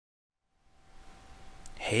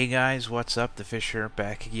Hey guys, what's up? TheFish here,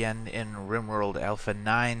 back again in Rimworld Alpha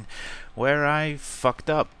 9, where I fucked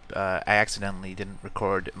up. I accidentally didn't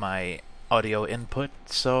record my audio input,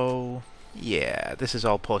 so yeah, this is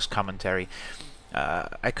all post-commentary.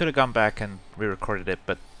 I could have gone back and re-recorded it,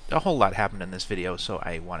 but a whole lot happened in this video, so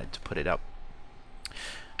I wanted to put it up.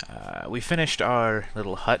 We finished our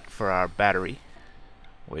little hut for our battery,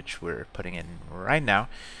 which we're putting in right now,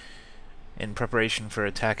 in preparation for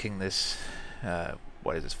attacking this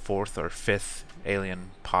what is this, fourth or fifth alien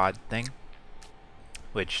pod thing,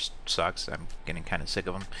 which sucks. I'm getting kind of sick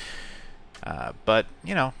of them. But,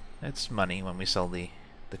 you know, it's money when we sell the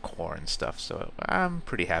core and stuff, so I'm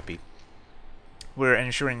pretty happy. We're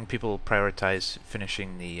ensuring people prioritize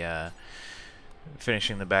finishing the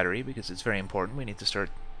battery because it's very important. We need to start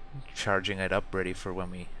charging it up, ready for when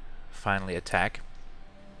we finally attack.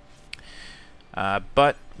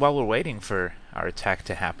 But while we're waiting for our attack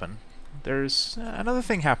to happen, there's another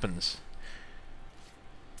thing happens.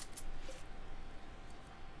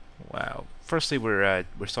 Wow. Firstly, we're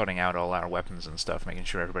sorting out all our weapons and stuff, making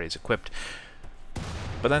sure everybody's equipped.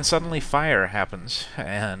 But then suddenly fire happens,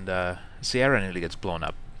 and Sierra nearly gets blown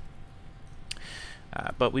up.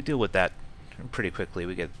 But we deal with that pretty quickly.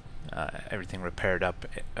 We get everything repaired up.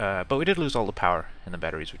 But we did lose all the power in the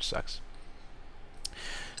batteries, which sucks.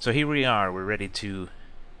 So here we are. We're ready to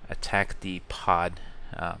attack the pod.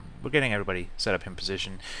 We're getting everybody set up in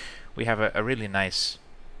position. We have a really nice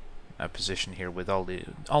position here with all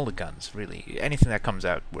the guns. Really, anything that comes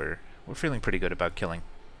out, we're feeling pretty good about killing.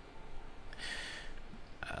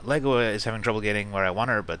 Lego is having trouble getting where I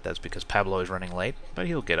want her, but that's because Pablo is running late. But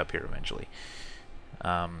he'll get up here eventually.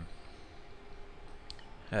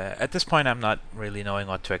 At this point, I'm not really knowing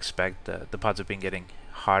what to expect. The pods have been getting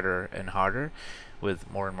harder and harder,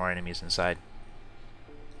 with more and more enemies inside.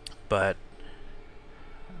 But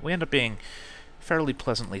we end up being fairly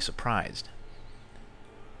pleasantly surprised.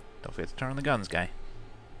 Don't forget to turn on the guns, guy.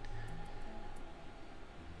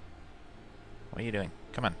 What are you doing?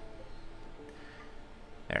 Come on.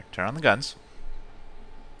 There, turn on the guns.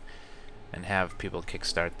 And have people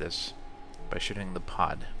kickstart this by shooting the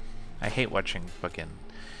pod. I hate watching fucking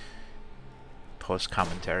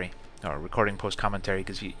post-commentary, or recording post-commentary,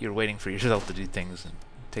 because you're waiting for yourself to do things, and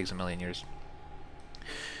it takes a million years.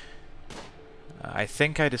 I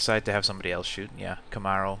think I decide to have somebody else shoot. Yeah,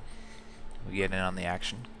 Camaro. We get in on the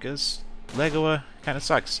action, because Lego kind of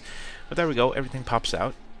sucks. But there we go, everything pops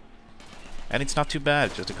out. And it's not too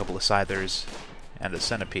bad, just a couple of scythers and a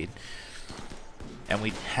centipede. And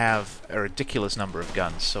we have a ridiculous number of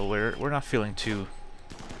guns, so we're not feeling too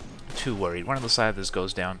worried. One of the scythers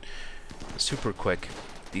goes down super quick.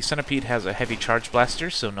 The centipede has a heavy charge blaster,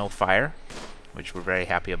 so no fire, which we're very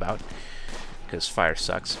happy about, because fire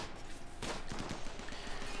sucks.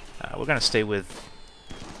 We're gonna stay with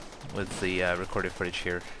the recorded footage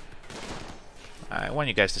here. I want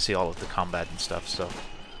you guys to see all of the combat and stuff, so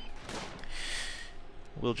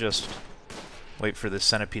we'll just wait for this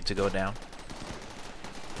centipede to go down,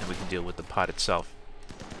 and we can deal with the pod itself.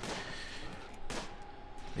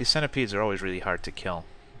 These centipedes are always really hard to kill,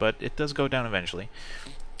 but it does go down eventually.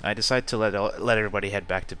 I decide to let everybody head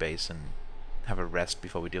back to base and have a rest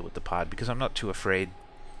before we deal with the pod, because I'm not too afraid.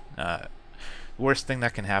 The worst thing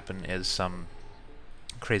that can happen is some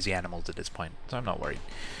crazy animals at this point, so I'm not worried.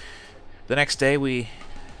 The next day we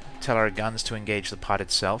tell our guns to engage the pod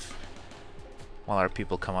itself, while our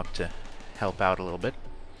people come up to help out a little bit.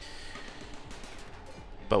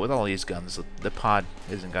 But with all these guns, the pod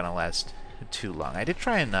isn't gonna last too long. I did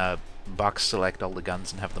try and box select all the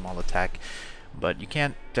guns and have them all attack, but you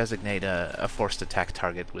can't designate a forced attack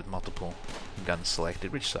target with multiple guns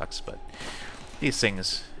selected, which sucks, but these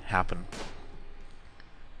things happen.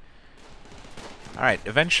 Alright,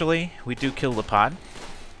 eventually we do kill the pod.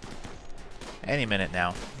 Any minute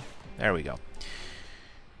now. There we go.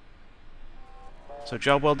 So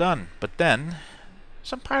job well done. But then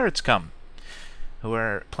some pirates come who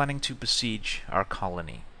are planning to besiege our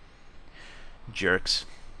colony. Jerks.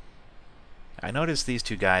 I noticed these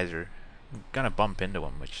two guys are gonna bump into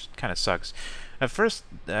them, which kind of sucks. At first,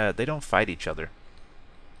 they don't fight each other.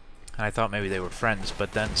 And I thought maybe they were friends,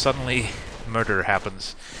 but then suddenly murder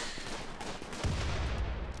happens.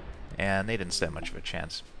 And they didn't stand much of a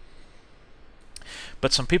chance.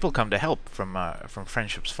 But some people come to help from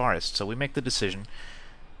Friendship's Forest, so we make the decision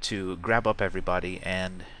to grab up everybody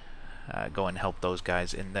and go and help those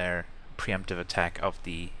guys in their preemptive attack of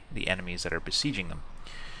the enemies that are besieging them.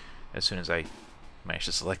 As soon as I manage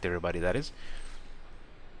to select everybody, that is.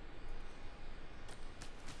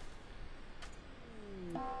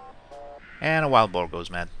 And a wild boar goes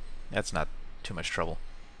mad. That's not too much trouble.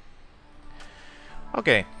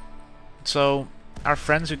 Okay, so our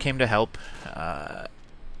friends who came to help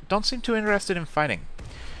don't seem too interested in fighting.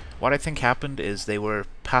 What I think happened is they were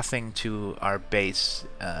pathing to our base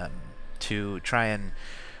to try and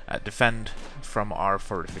defend from our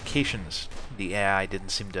fortifications. The AI didn't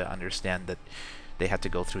seem to understand that they had to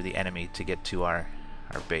go through the enemy to get to our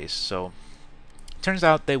base. So turns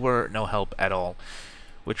out they were no help at all,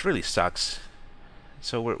 which really sucks.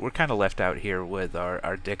 So we're kind of left out here with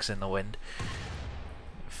our dicks in the wind,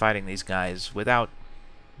 fighting these guys without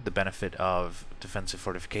the benefit of defensive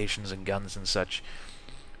fortifications and guns and such.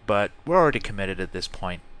 But we're already committed at this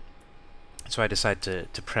point, so I decide to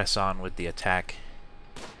press on with the attack,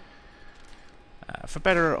 for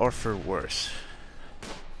better or for worse.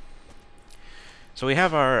 So we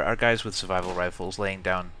have our guys with survival rifles laying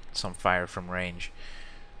down some fire from range.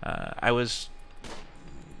 I was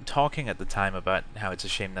talking at the time about how it's a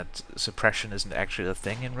shame that suppression isn't actually a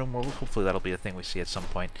thing in Rimworld. Hopefully that'll be a thing we see at some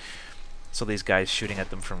point. So these guys shooting at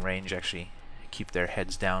them from range actually keep their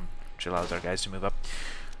heads down, which allows our guys to move up.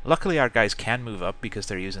 Luckily our guys can move up because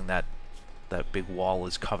they're using that big wall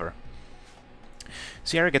as cover.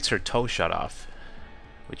 Sierra gets her toe shut off,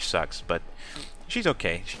 which sucks, but she's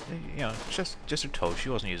okay. She, you know, just her toe. She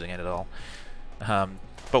wasn't using it at all.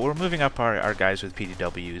 But we're moving up our guys with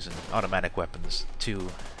PDWs and automatic weapons to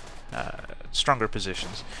stronger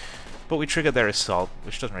positions. But we trigger their assault,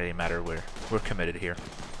 which doesn't really matter. We're committed here.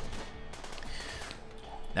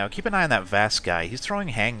 Now keep an eye on that vast guy. He's throwing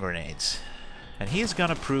hand grenades, and he is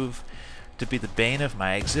gonna prove to be the bane of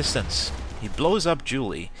my existence. He blows up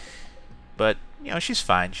Julie, but you know, she's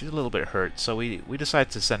fine. She's a little bit hurt, so we decide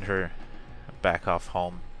to send her back off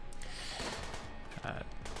home.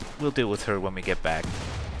 We'll deal with her when we get back.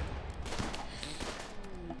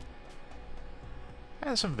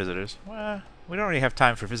 And some visitors. Well, we don't really have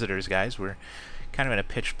time for visitors, guys. We're kind of in a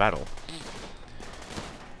pitched battle.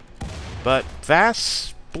 But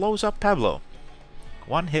Vass blows up Pablo.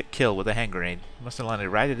 One hit kill with a hand grenade. Must have landed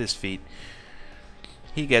right at his feet.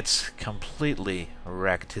 He gets completely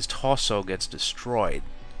wrecked. His torso gets destroyed,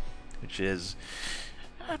 which is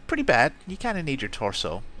pretty bad. You kind of need your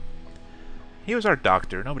torso. He was our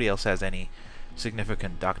doctor. Nobody else has any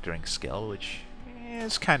significant doctoring skill, which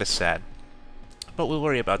is kind of sad. But we'll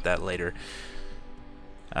worry about that later.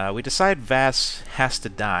 We decide Vass has to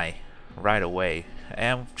die right away.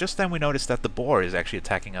 And just then we notice that the boar is actually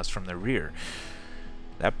attacking us from the rear.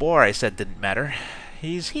 That boar I said didn't matter.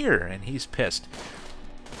 He's here, and he's pissed.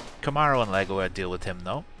 Camaro and Legoa deal with him,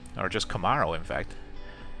 though. Or just Camaro, in fact.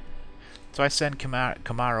 So I send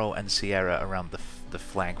Camaro and Sierra around the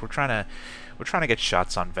flank. We're trying to get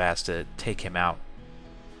shots on Vass to take him out.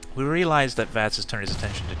 We realize that Vass has turned his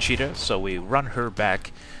attention to Cheetah, so we run her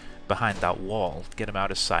back behind that wall, get him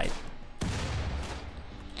out of sight.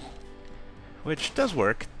 Which does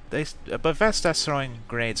work. But Vass starts throwing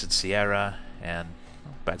grenades at Sierra, and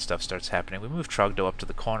bad stuff starts happening. We move Trogdo up to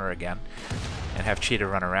the corner again, and have Cheetah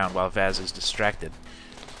run around while Vaz is distracted.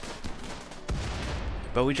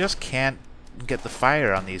 But we just can't get the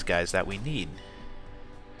fire on these guys that we need.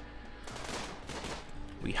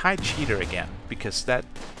 We hide Cheetah again, because that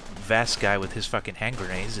Vaz guy with his fucking hand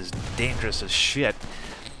grenades is dangerous as shit.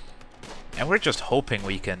 And we're just hoping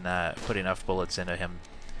we can put enough bullets into him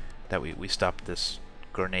that we stop this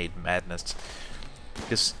grenade madness.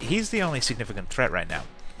 Because he's the only significant threat right now.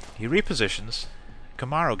 He repositions.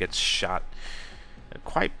 Camaro gets shot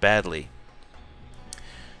quite badly.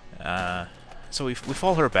 So we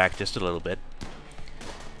fall her back just a little bit.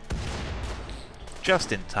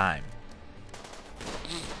 Just in time.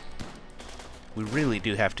 We really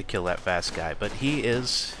do have to kill that fast guy, but he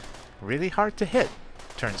is really hard to hit,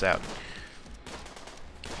 turns out.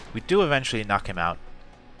 We do eventually knock him out,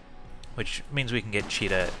 which means we can get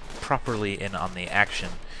Cheetah properly in on the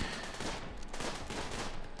action.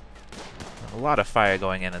 A lot of fire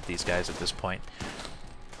going in at these guys at this point.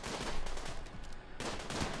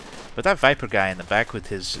 But that Viper guy in the back with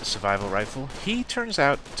his survival rifle, he turns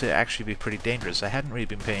out to actually be pretty dangerous. I hadn't really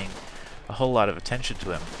been paying a whole lot of attention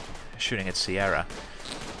to him shooting at Sierra.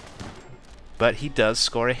 But he does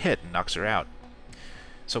score a hit and knocks her out.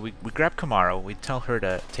 So we grab Camaro, we tell her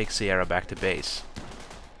to take Sierra back to base.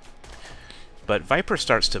 But Viper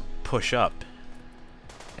starts to push up,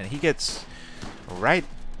 and he gets right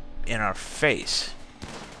in our face.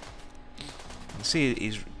 You can see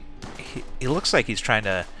he looks like he's trying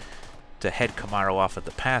to head Camaro off at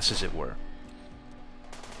the pass, as it were.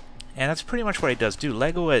 And that's pretty much what he does do.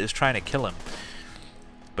 Legoa is trying to kill him,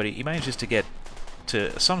 but he manages to get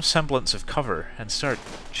to some semblance of cover and start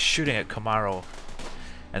shooting at Camaro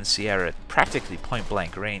and Sierra at practically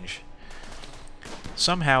point-blank range.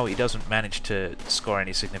 Somehow he doesn't manage to score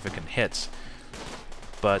any significant hits,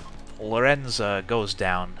 but Lorenz goes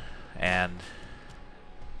down, and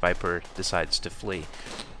Viper decides to flee.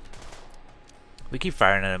 We keep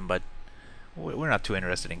firing at him, but we're not too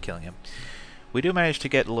interested in killing him. We do manage to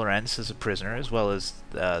get Lorenz as a prisoner, as well as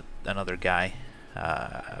another guy,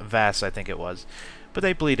 Vass, I think it was. But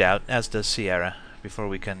they bleed out, as does Sierra, before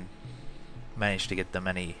we can manage to get them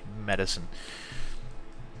any medicine.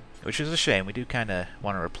 Which is a shame. We do kind of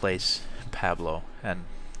want to replace Pablo and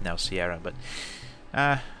now Sierra, but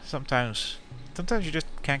sometimes you just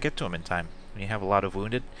can't get to them in time when you have a lot of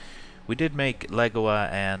wounded. We did make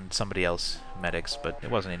Legoa and somebody else medics, but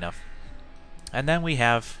it wasn't enough. And then we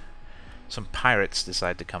have some pirates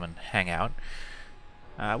decide to come and hang out.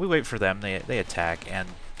 We wait for them. They attack and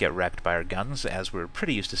get wrecked by our guns, as we're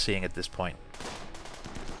pretty used to seeing at this point.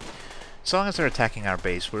 So long as they're attacking our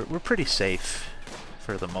base, we're pretty safe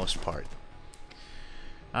for the most part.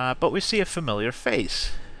 But we see a familiar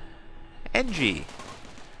face. Engie.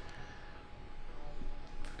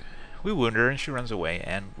 We wound her and she runs away,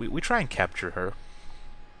 and we try and capture her.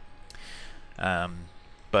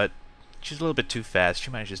 But she's a little bit too fast.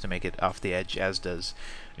 She manages to make it off the edge, as does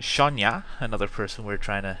Shonya, another person we're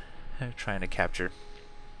trying to capture.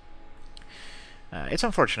 It's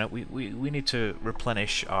unfortunate. We need to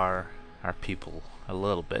replenish our people a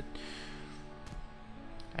little bit.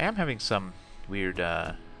 I am having some weird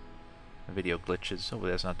video glitches.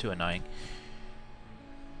 Hopefully that's not too annoying.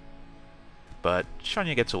 But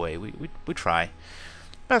Shonya gets away. We try.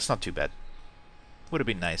 But that's not too bad. Would have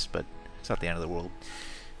been nice, but it's not the end of the world.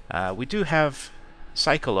 We do have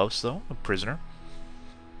Psycholos, though, a prisoner.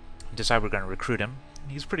 Decide we're going to recruit him.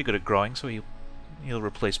 He's pretty good at growing, so he'll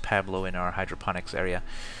replace Pablo in our hydroponics area,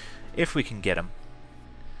 if we can get him.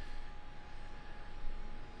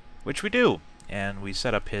 Which we do, and we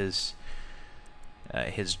set up his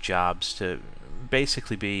jobs to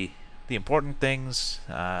basically be the important things.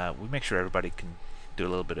 We make sure everybody can do a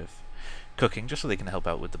little bit of cooking, just so they can help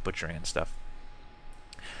out with the butchering and stuff.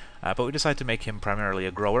 But we decide to make him primarily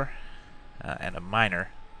a grower and a miner,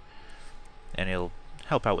 and he'll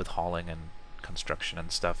help out with hauling and construction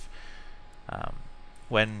and stuff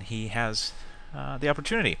when he has the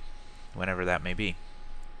opportunity, whenever that may be.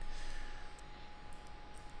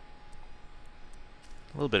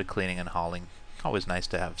 A little bit of cleaning and hauling. Always nice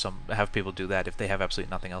to have people do that if they have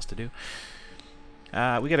absolutely nothing else to do.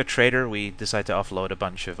 We get a trader. We decide to offload a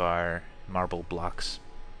bunch of our marble blocks,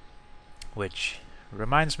 which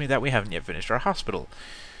reminds me that we haven't yet finished our hospital.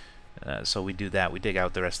 So we do that. We dig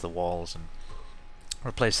out the rest of the walls and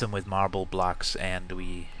replace them with marble blocks, and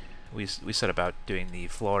we set about doing the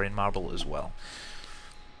floor in marble as well.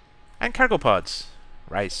 And cargo pods.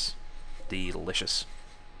 Rice. Delicious.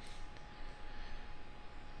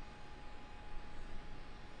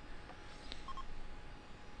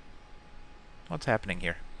 What's happening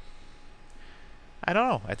here? I don't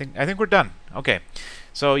know. I think we're done. Okay.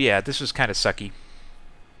 So yeah, this was kind of sucky.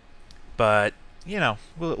 But you know,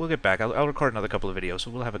 we'll get back. I'll record another couple of videos, so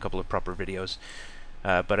we'll have a couple of proper videos.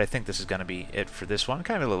 But I think this is going to be it for this one.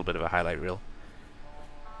 Kind of a little bit of a highlight reel.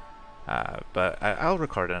 But I'll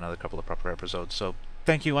record another couple of proper episodes. So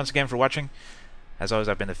thank you once again for watching. As always,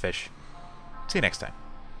 I've been TheFish. See you next time.